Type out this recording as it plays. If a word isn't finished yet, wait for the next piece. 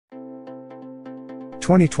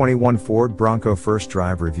2021 Ford Bronco First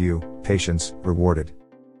Drive Review, Patience Rewarded.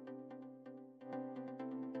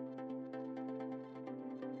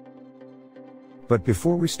 But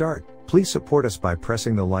before we start, please support us by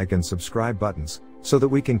pressing the like and subscribe buttons, so that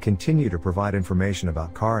we can continue to provide information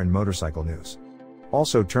about car and motorcycle news.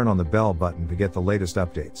 Also turn on the bell button to get the latest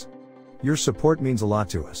updates. Your support means a lot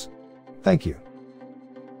to us. Thank you.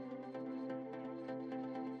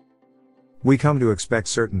 We come to expect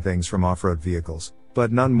certain things from off-road vehicles,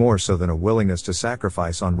 but none more so than a willingness to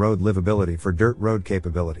sacrifice on-road livability for dirt road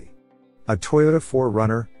capability. A Toyota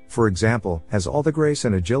 4Runner, for example, has all the grace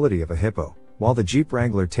and agility of a hippo, while the Jeep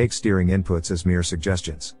Wrangler takes steering inputs as mere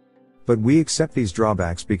suggestions. But we accept these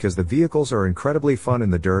drawbacks because the vehicles are incredibly fun in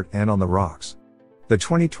the dirt and on the rocks. The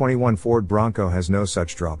 2021 Ford Bronco has no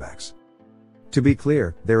such drawbacks. To be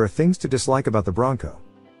clear, there are things to dislike about the Bronco.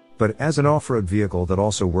 But as an off-road vehicle that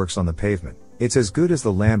also works on the pavement, it's as good as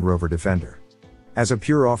the Land Rover Defender. As a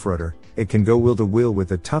pure off-roader, it can go wheel-to-wheel with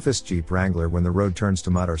the toughest Jeep Wrangler when the road turns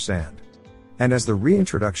to mud or sand. And as the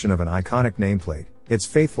reintroduction of an iconic nameplate, it's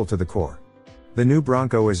faithful to the core. The new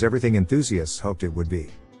Bronco is everything enthusiasts hoped it would be.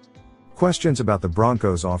 Questions about the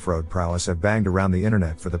Bronco's off-road prowess have banged around the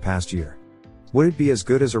internet for the past year. Would it be as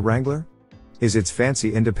good as a Wrangler? Is its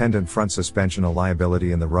fancy independent front suspension a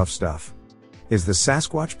liability in the rough stuff? Is the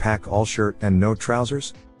Sasquatch pack all shirt and no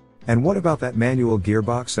trousers? And what about that manual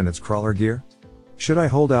gearbox and its crawler gear? Should I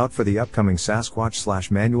hold out for the upcoming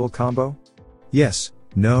Sasquatch/manual combo? Yes,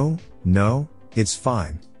 no, it's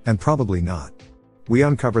fine, and probably not. We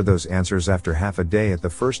uncovered those answers after half a day at the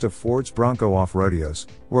first of Ford's Bronco off-rodeos,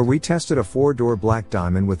 where we tested a 4-door Black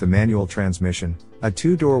Diamond with the manual transmission, a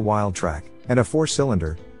 2-door Wildtrak, and a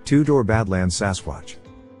 4-cylinder, 2-door Badlands Sasquatch.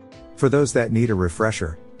 For those that need a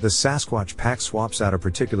refresher, the Sasquatch pack swaps out a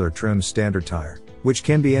particular trim's standard tire, which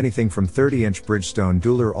can be anything from 30-inch Bridgestone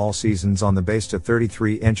Dueler all-seasons on the base to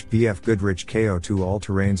 33-inch BF Goodrich KO2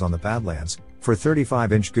 all-terrains on the Badlands, for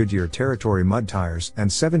 35-inch Goodyear Territory mud tires and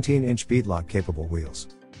 17-inch beadlock-capable wheels.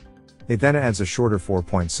 It then adds a shorter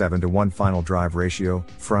 4.7:1 final drive ratio,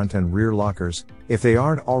 front and rear lockers, if they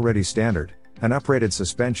aren't already standard, an uprated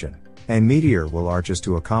suspension, and Meteor wheel arches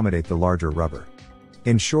to accommodate the larger rubber.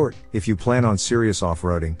 In short, if you plan on serious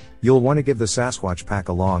off-roading, you'll want to give the Sasquatch pack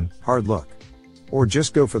a long, hard look. Or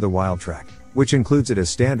just go for the Wildtrak, which includes it as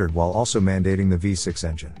standard while also mandating the V6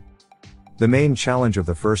 engine. The main challenge of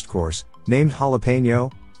the first course, named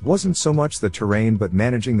Jalapeno, wasn't so much the terrain but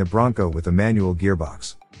managing the Bronco with a manual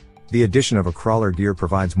gearbox. The addition of a crawler gear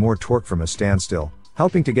provides more torque from a standstill,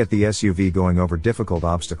 helping to get the SUV going over difficult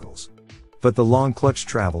obstacles. But the long clutch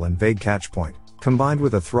travel and vague catch point, combined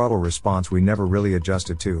with a throttle response we never really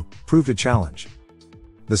adjusted to, proved a challenge.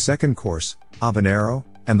 The second course, Habanero,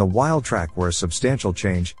 and the Wildtrak were a substantial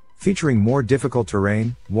change, featuring more difficult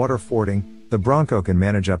terrain, water fording. The Bronco can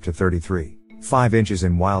manage up to 33.5 inches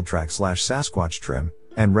in Wildtrak/Sasquatch trim,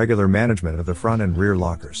 and regular management of the front and rear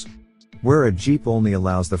lockers. Where a Jeep only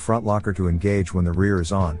allows the front locker to engage when the rear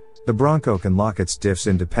is on, the Bronco can lock its diffs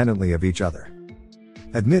independently of each other.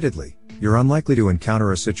 Admittedly, you're unlikely to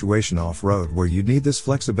encounter a situation off-road where you'd need this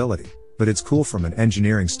flexibility, but it's cool from an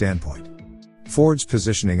engineering standpoint. Ford's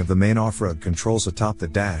positioning of the main off-road controls atop the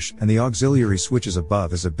dash and the auxiliary switches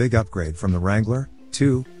above is a big upgrade from the Wrangler,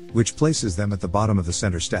 too, which places them at the bottom of the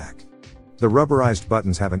center stack. The rubberized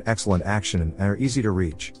buttons have an excellent action and are easy to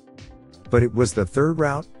reach. But it was the third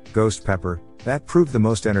route, Ghost Pepper, that proved the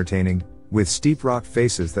most entertaining, with steep rock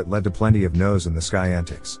faces that led to plenty of nose in the sky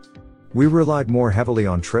antics. We relied more heavily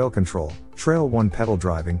on trail control, Trail 1 pedal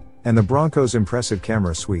driving, and the Bronco's impressive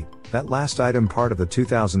camera suite, that last item part of the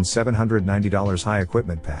 $2,790 high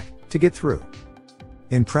equipment pack, to get through.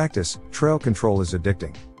 In practice, trail control is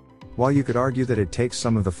addicting. While you could argue that it takes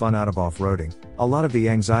some of the fun out of off-roading, a lot of the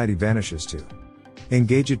anxiety vanishes too.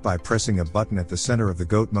 Engage it by pressing a button at the center of the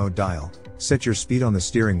GOAT mode dial, set your speed on the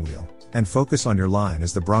steering wheel, and focus on your line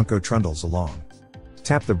as the Bronco trundles along.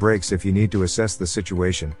 Tap the brakes if you need to assess the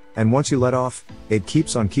situation, and once you let off, it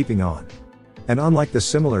keeps on keeping on. And unlike the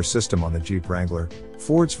similar system on the Jeep Wrangler,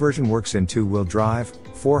 Ford's version works in 2-wheel drive,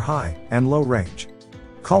 4 high, and low range.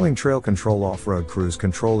 Calling trail control off-road cruise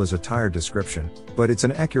control is a tired description, but it's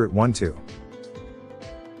an accurate one too.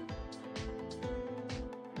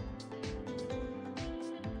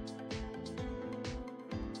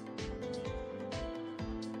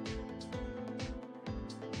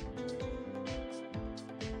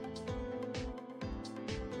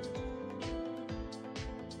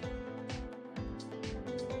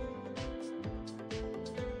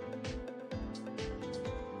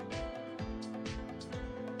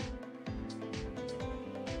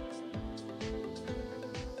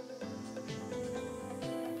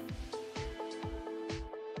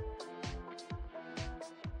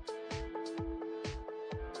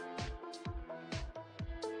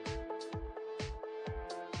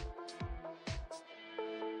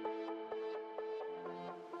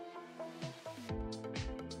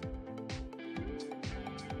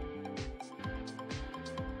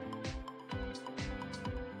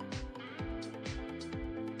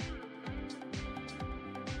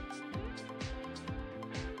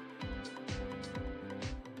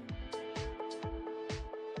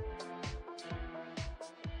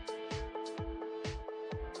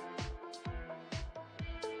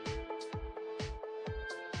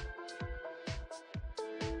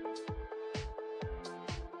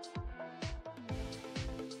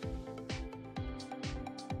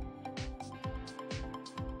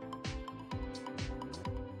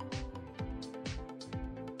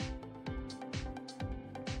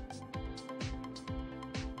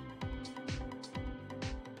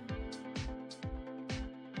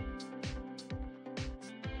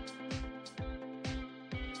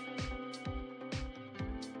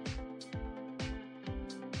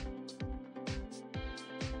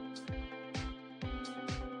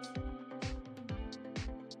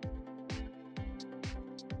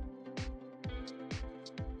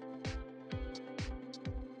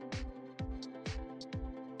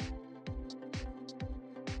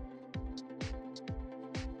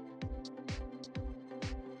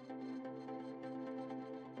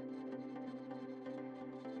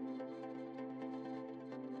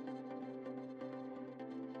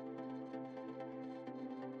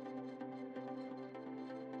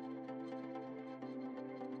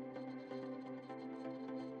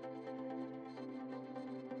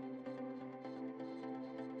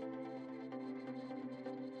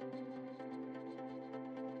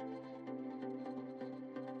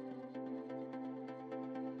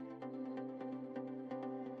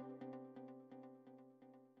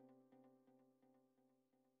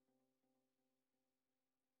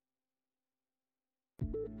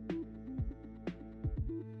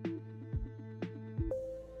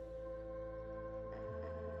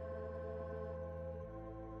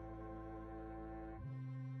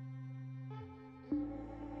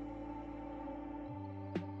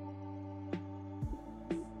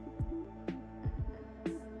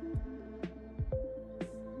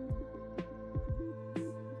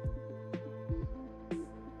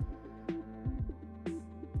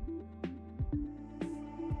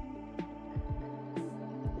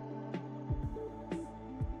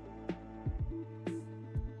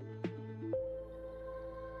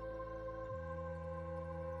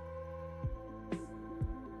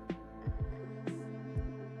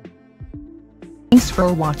 Thanks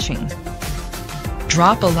for watching.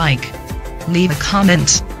 Drop a like, leave a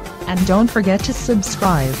comment, and don't forget to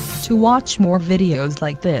subscribe to watch more videos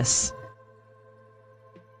like this.